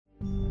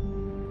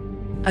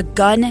a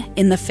gun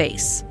in the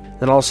face.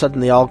 Then all of a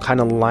sudden, they all kind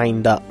of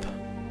lined up.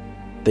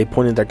 They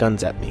pointed their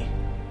guns at me.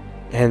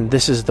 And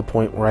this is the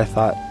point where I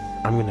thought,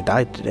 I'm going to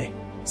die today.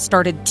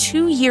 Started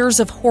 2 years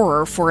of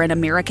horror for an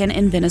American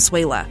in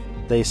Venezuela.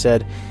 They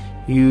said,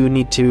 you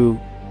need to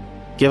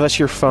give us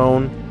your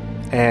phone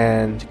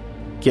and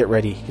get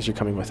ready because you're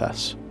coming with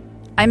us.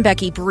 I'm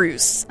Becky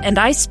Bruce, and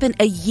I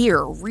spent a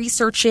year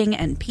researching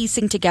and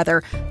piecing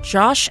together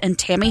Josh and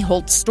Tammy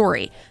Holt's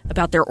story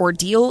about their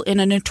ordeal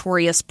in a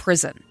notorious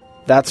prison.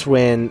 That's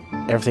when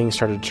everything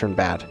started to turn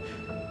bad.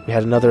 We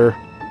had another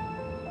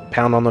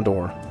pound on the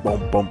door.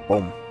 Boom, boom,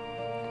 boom.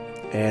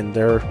 And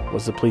there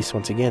was the police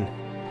once again.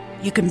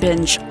 You can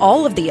binge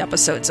all of the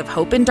episodes of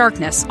Hope in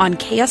Darkness on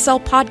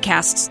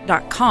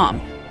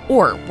kslpodcasts.com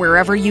or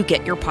wherever you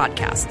get your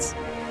podcasts.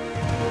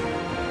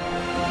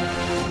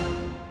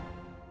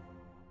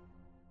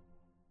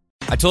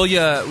 I told you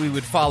we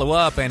would follow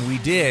up, and we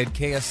did.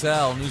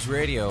 KSL News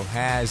Radio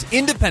has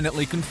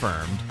independently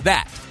confirmed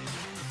that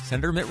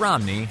Senator Mitt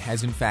Romney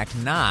has, in fact,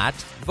 not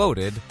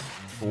voted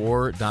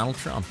for Donald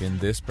Trump in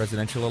this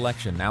presidential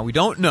election. Now, we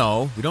don't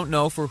know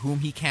for whom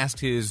he cast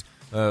his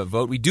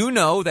vote. We do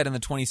know that in the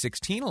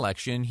 2016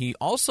 election, he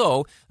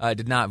also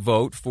did not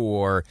vote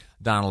for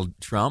Donald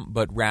Trump,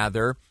 but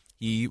rather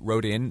he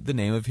wrote in the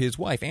name of his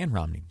wife, Ann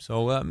Romney.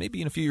 So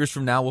maybe in a few years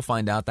from now, we'll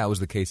find out that was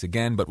the case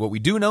again. But what we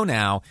do know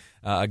now,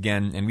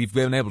 again, and we've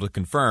been able to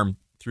confirm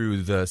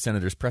through the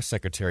senator's press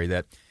secretary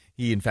that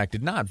he, in fact,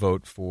 did not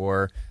vote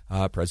for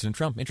President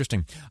Trump.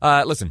 Interesting.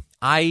 Listen,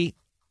 I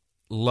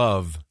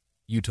love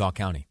Utah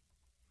County.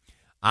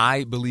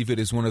 I believe it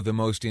is one of the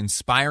most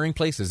inspiring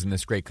places in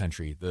this great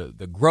country.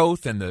 The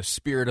growth and the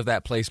spirit of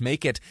that place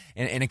make it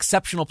an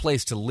exceptional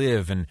place to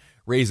live and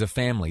raise a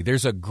family.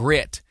 There's a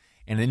grit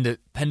and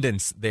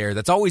independence there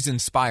that's always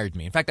inspired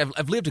me. In fact,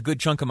 I've lived a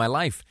good chunk of my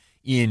life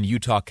in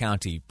Utah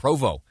County.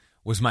 Provo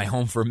was my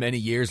home for many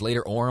years,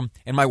 later Orem,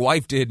 and my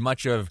wife did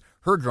much of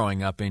her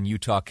growing up in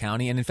Utah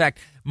County. And in fact,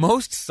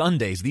 most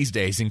Sundays these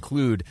days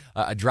include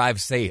a drive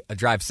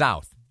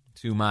south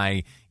to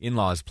my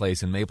in-laws'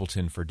 place in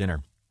Mapleton for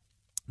dinner.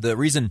 The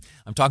reason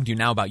I'm talking to you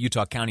now about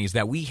Utah County is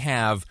that we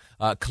have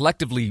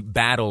collectively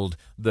battled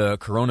the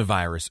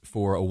coronavirus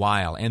for a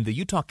while, and the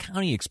Utah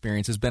County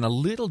experience has been a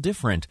little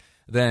different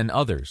than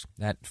others.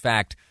 That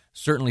fact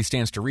certainly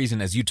stands to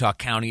reason, as Utah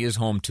County is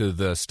home to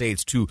the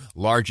state's two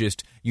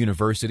largest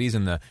universities,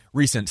 and the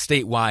recent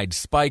statewide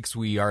spikes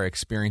we are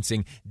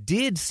experiencing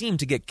did seem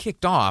to get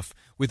kicked off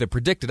with a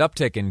predicted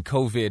uptick in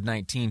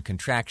COVID-19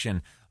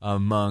 contraction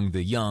among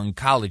the young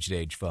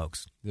college-age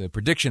folks. The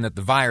prediction that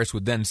the virus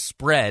would then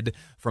spread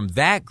from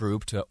that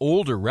group to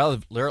older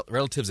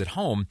relatives at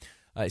home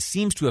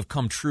seems to have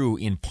come true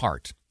in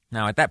part.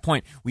 Now, at that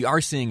point, we are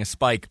seeing a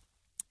spike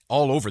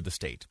all over the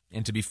state.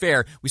 And to be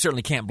fair, we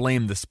certainly can't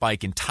blame the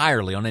spike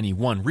entirely on any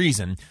one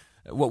reason.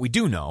 What we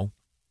do know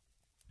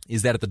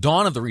is that at the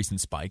dawn of the recent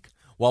spike,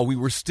 while we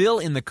were still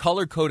in the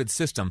color-coded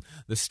system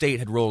the state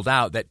had rolled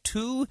out, that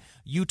 2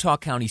 Utah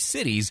County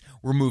cities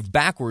were moved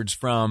backwards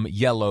from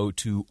yellow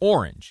to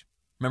orange.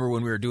 Remember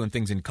when we were doing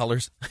things in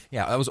colors?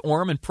 Yeah, that was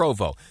Orem and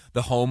Provo,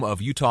 the home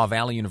of Utah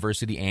Valley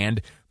University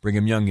and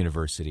Brigham Young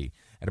University.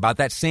 At about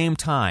that same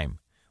time,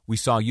 we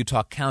saw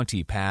Utah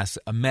County pass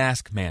a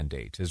mask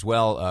mandate, as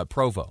well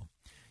Provo.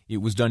 It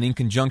was done in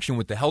conjunction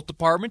with the health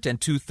department and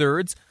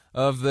 2/3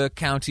 of the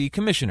county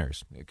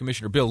commissioners.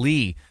 Commissioner Bill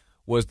Lee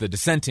was the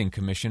dissenting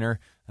commissioner.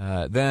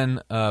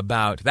 Then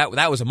about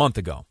that was a month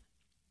ago.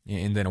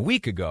 And then a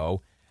week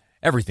ago,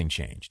 everything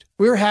changed.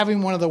 We're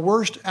having one of the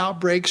worst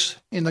outbreaks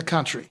in the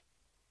country.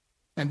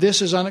 And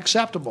this is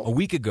unacceptable. A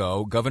week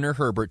ago, Governor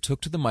Herbert took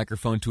to the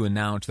microphone to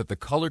announce that the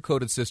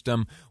color-coded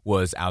system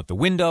was out the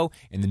window,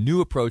 and the new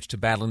approach to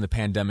battling the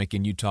pandemic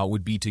in Utah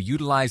would be to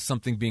utilize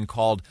something being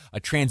called a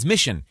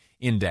transmission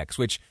index,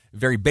 which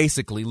very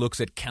basically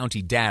looks at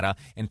county data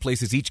and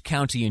places each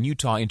county in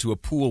Utah into a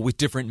pool with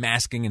different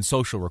masking and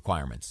social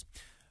requirements.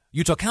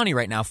 Utah County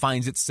right now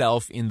finds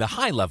itself in the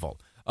high level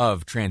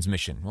of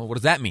transmission. Well, what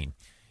does that mean?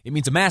 It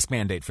means a mask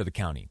mandate for the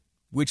county,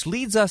 which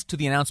leads us to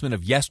the announcement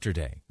of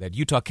yesterday that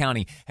Utah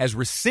County has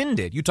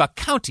rescinded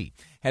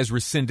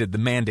the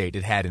mandate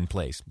it had in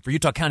place. For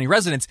Utah County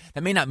residents,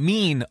 that may not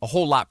mean a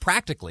whole lot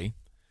practically.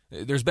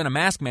 There's been a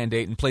mask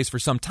mandate in place for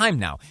some time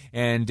now,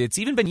 and it's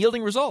even been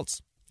yielding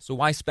results. So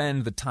why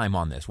spend the time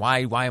on this?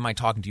 Why am I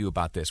talking to you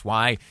about this?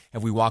 Why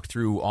have we walked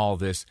through all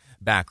this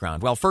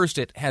background? Well, first,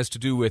 it has to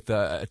do with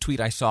a tweet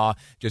I saw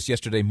just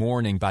yesterday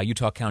morning by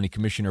Utah County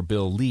Commissioner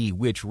Bill Lee,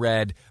 which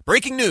read,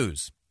 "Breaking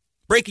news.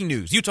 Breaking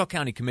news. Utah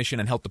County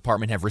Commission and Health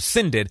Department have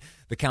rescinded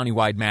the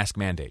countywide mask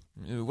mandate."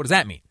 What does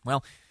that mean?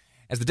 Well,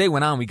 as the day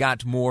went on, we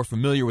got more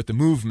familiar with the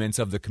movements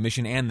of the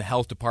commission and the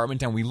health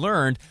department, and we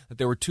learned that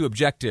there were two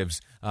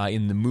objectives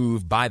in the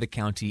move by the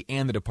county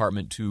and the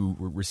department to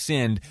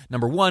rescind.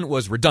 Number one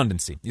was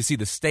redundancy. You see,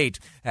 the state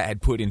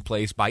had put in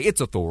place by its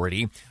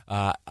authority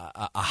a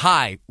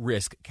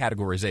high-risk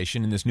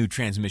categorization in this new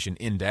transmission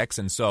index,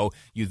 and so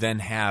you then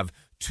have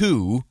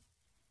two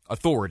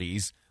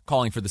authorities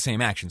calling for the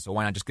same action. So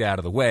why not just get out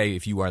of the way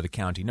if you are the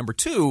county? Number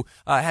two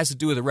has to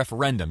do with a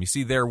referendum. You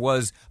see, there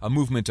was a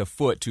movement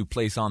afoot to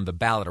place on the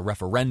ballot a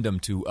referendum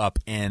to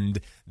upend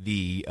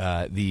the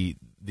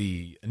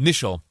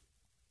initial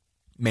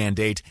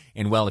mandate,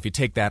 and well, if you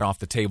take that off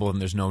the table, then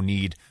there's no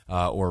need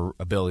or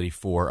ability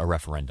for a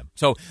referendum.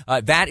 So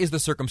that is the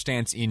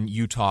circumstance in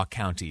Utah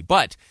County.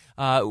 But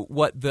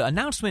what the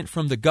announcement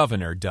from the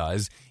governor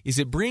does is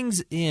it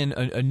brings in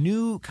a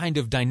new kind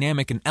of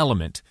dynamic and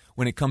element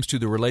when it comes to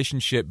the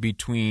relationship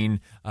between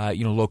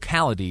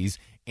localities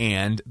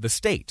and the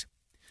state.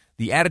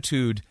 The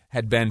attitude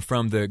had been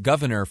from the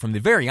governor from the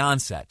very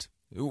onset.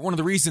 One of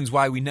the reasons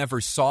why we never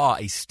saw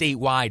a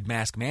statewide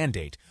mask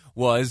mandate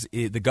was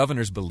the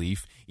governor's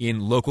belief in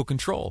local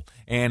control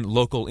and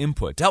local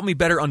input. To help me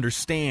better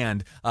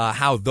understand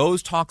how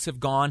those talks have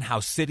gone, how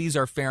cities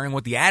are faring,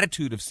 what the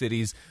attitude of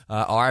cities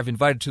are, I've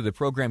invited to the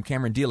program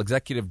Cameron Diehl,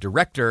 Executive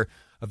Director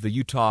of the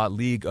Utah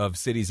League of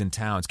Cities and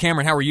Towns.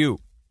 Cameron, how are you?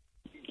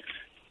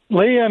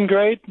 Lee, I'm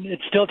great.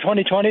 It's still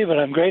 2020, but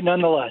I'm great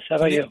nonetheless. How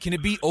about you? Can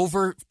it be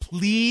over,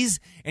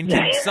 please? And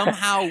can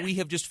somehow we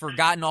have just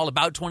forgotten all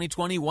about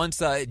 2020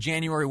 once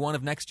January 1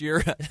 of next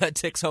year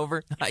ticks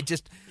over? I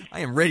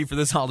am ready for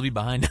this all to be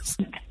behind us.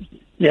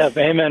 Yeah,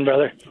 amen,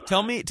 brother.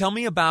 Tell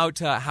me about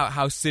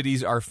how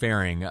cities are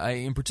faring,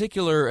 in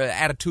particular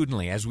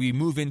attitudinally, as we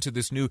move into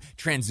this new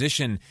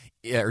transmission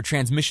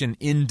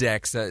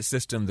index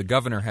system the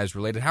governor has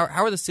related. How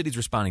are the cities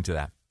responding to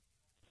that?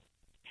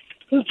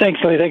 Thanks,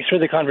 Lee. Thanks for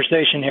the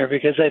conversation here,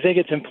 because I think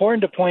it's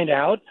important to point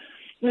out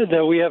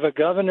that we have a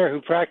governor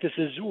who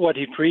practices what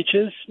he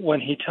preaches. When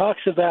he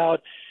talks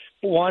about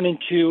wanting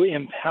to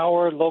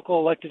empower local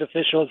elected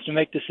officials to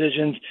make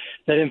decisions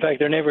that impact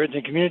their neighborhoods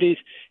and communities,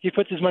 he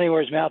puts his money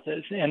where his mouth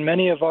is. And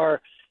many of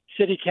our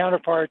city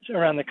counterparts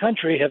around the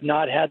country have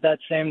not had that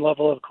same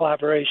level of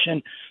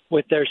collaboration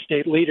with their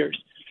state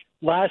leaders.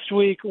 Last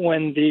week,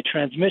 when the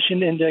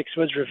transmission index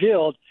was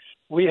revealed,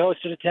 we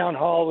hosted a town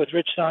hall with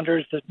Rich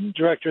Saunders, the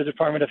director of the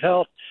Department of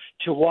Health,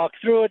 to walk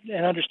through it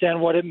and understand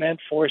what it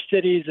meant for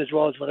cities as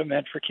well as what it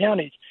meant for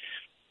counties.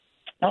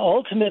 Now,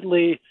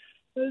 ultimately,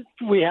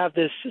 we have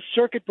this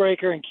circuit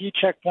breaker and key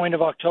checkpoint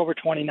of October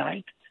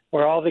 29th,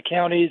 where all the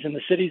counties and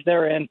the cities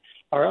therein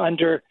are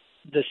under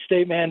the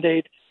state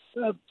mandate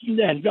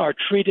and are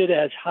treated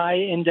as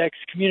high-index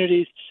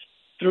communities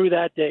through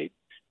that date.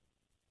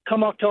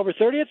 Come October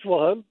 30th,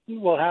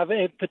 we'll have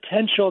a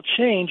potential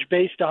change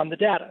based on the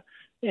data.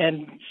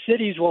 And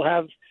cities will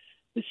have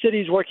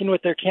cities working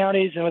with their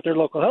counties and with their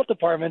local health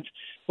departments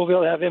will be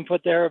able to have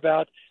input there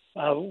about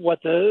what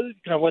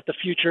the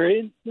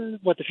future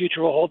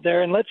will hold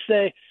there. And let's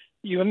say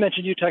you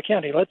mentioned Utah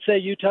County. Let's say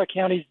Utah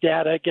County's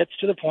data gets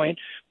to the point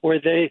where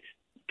they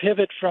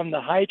pivot from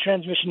the high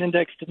transmission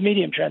index to the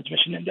medium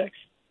transmission index.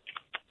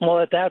 Well,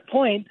 at that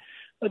point,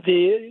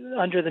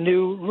 under the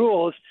new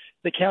rules,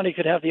 the county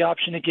could have the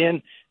option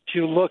again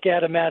to look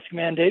at a mask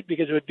mandate,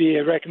 because it would be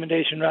a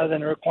recommendation rather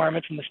than a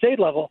requirement from the state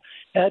level.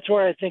 And that's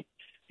where I think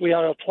we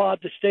ought to applaud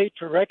the state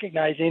for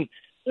recognizing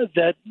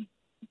that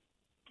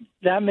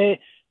may,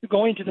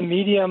 going to the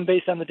medium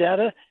based on the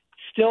data,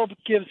 still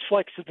gives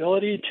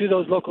flexibility to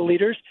those local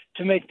leaders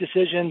to make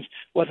decisions,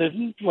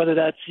 whether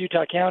that's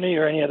Utah County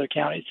or any other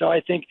county. So I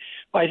think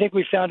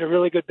we found a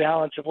really good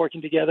balance of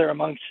working together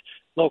amongst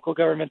local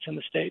governments in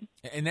the state.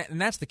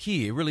 And that's the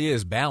key. It really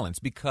is balance,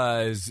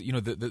 because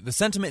the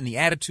sentiment and the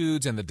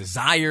attitudes and the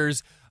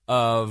desires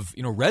of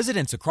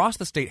residents across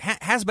the state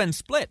has been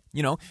split.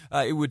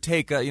 It would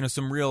take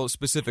some real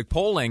specific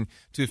polling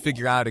to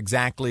figure out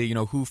exactly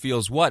who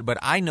feels what. But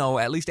I know,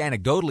 at least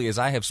anecdotally, as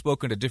I have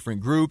spoken to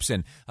different groups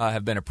and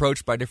have been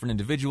approached by different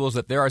individuals,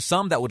 that there are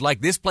some that would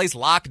like this place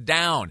locked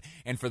down,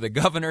 and for the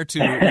governor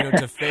to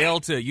to fail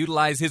to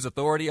utilize his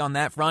authority on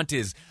that front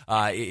is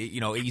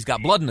he's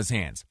got blood in his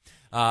hands.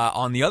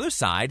 On the other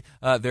side,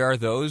 there are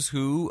those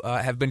who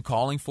have been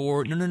calling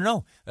for,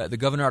 no. The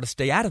governor ought to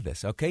stay out of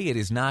this, okay? It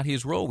is not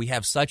his role. We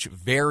have such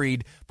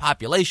varied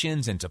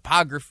populations and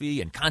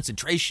topography and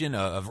concentration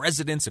of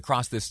residents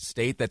across this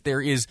state that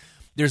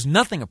there's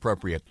nothing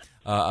appropriate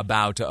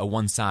about a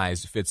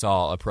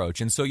one-size-fits-all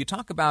approach. And so you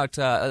talk about,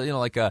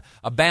 like a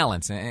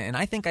balance, and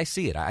I think I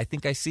see it. I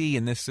think I see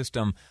in this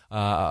system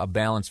a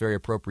balance very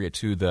appropriate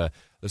to the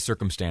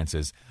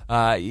circumstances.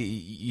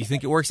 You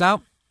think it works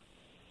out?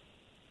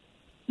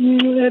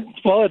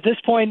 Well, at this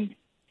point,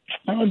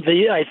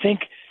 I think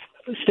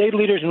state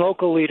leaders and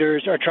local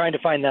leaders are trying to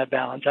find that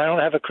balance. I don't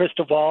have a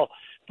crystal ball,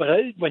 but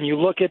when you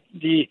look at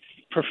the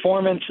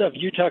performance of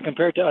Utah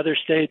compared to other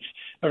states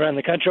around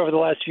the country over the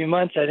last few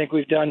months, I think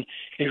we've done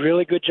a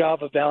really good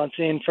job of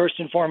balancing, first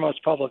and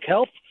foremost, public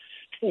health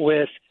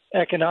with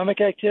economic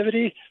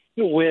activity,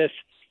 with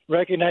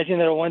recognizing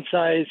that a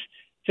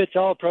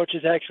one-size-fits-all approach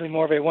is actually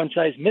more of a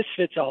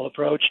one-size-misfits-all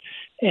approach,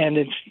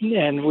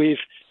 and we've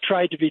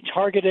tried to be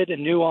targeted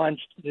and nuanced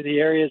to the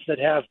areas that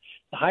have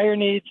the higher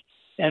needs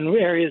and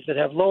areas that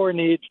have lower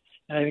needs.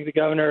 And I think the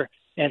governor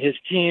and his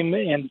team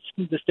and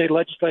the state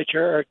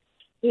legislature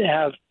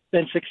have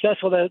been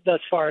successful thus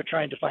far at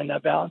trying to find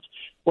that balance.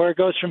 Where it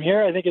goes from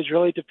here, I think, is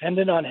really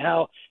dependent on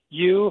how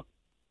you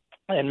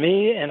and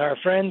me and our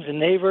friends and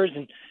neighbors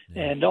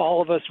and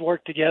all of us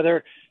work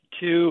together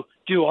to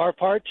do our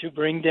part to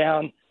bring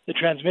down the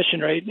transmission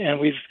rate. And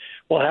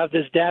we'll have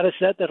this data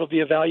set that'll be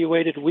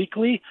evaluated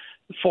weekly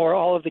for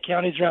all of the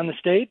counties around the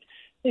state.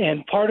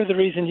 And part of the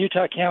reason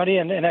Utah County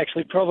and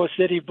actually Provo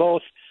City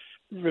both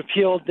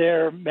repealed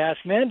their mask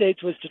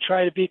mandates was to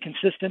try to be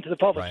consistent to the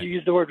public. Right. You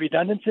used the word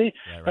redundancy.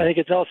 Right. I think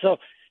it's also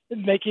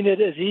making it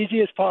as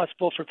easy as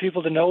possible for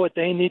people to know what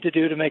they need to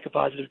do to make a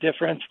positive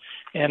difference.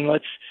 And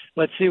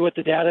let's see what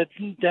the data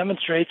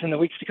demonstrates in the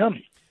weeks to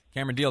come.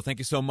 Cameron Diehl, thank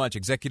you so much.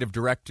 Executive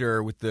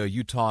Director with the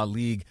Utah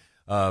League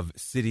of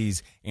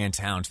Cities and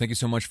Towns. Thank you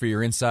so much for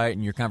your insight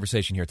and your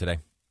conversation here today.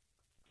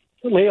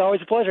 Lee,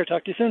 always a pleasure.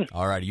 Talk to you soon.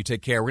 All right, you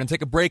take care. We're going to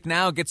take a break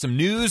now, get some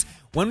news.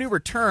 When we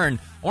return,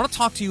 I want to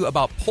talk to you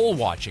about poll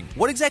watching.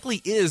 What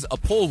exactly is a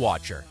poll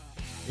watcher?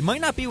 It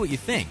might not be what you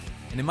think,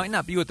 and it might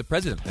not be what the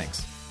president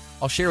thinks.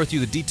 I'll share with you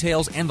the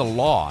details and the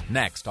law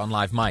next on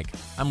Live Mike.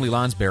 I'm Lee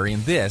Lonsberry,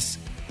 and this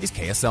is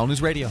KSL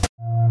News Radio.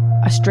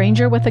 A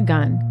stranger with a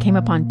gun came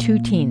upon two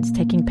teens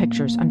taking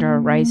pictures under a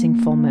rising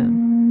full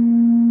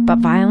moon. But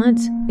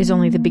violence is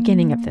only the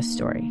beginning of this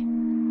story.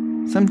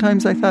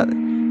 Sometimes I thought,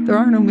 there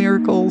are no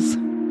miracles.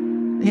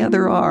 Yeah,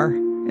 there are,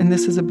 and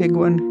this is a big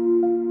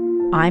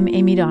one. I'm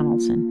Amy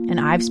Donaldson, and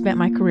I've spent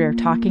my career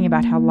talking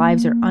about how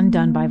lives are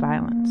undone by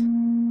violence.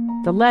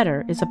 The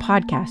Letter is a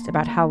podcast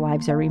about how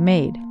lives are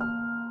remade.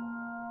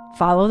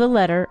 Follow The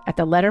Letter at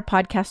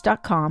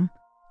theletterpodcast.com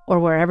or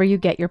wherever you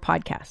get your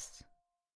podcasts.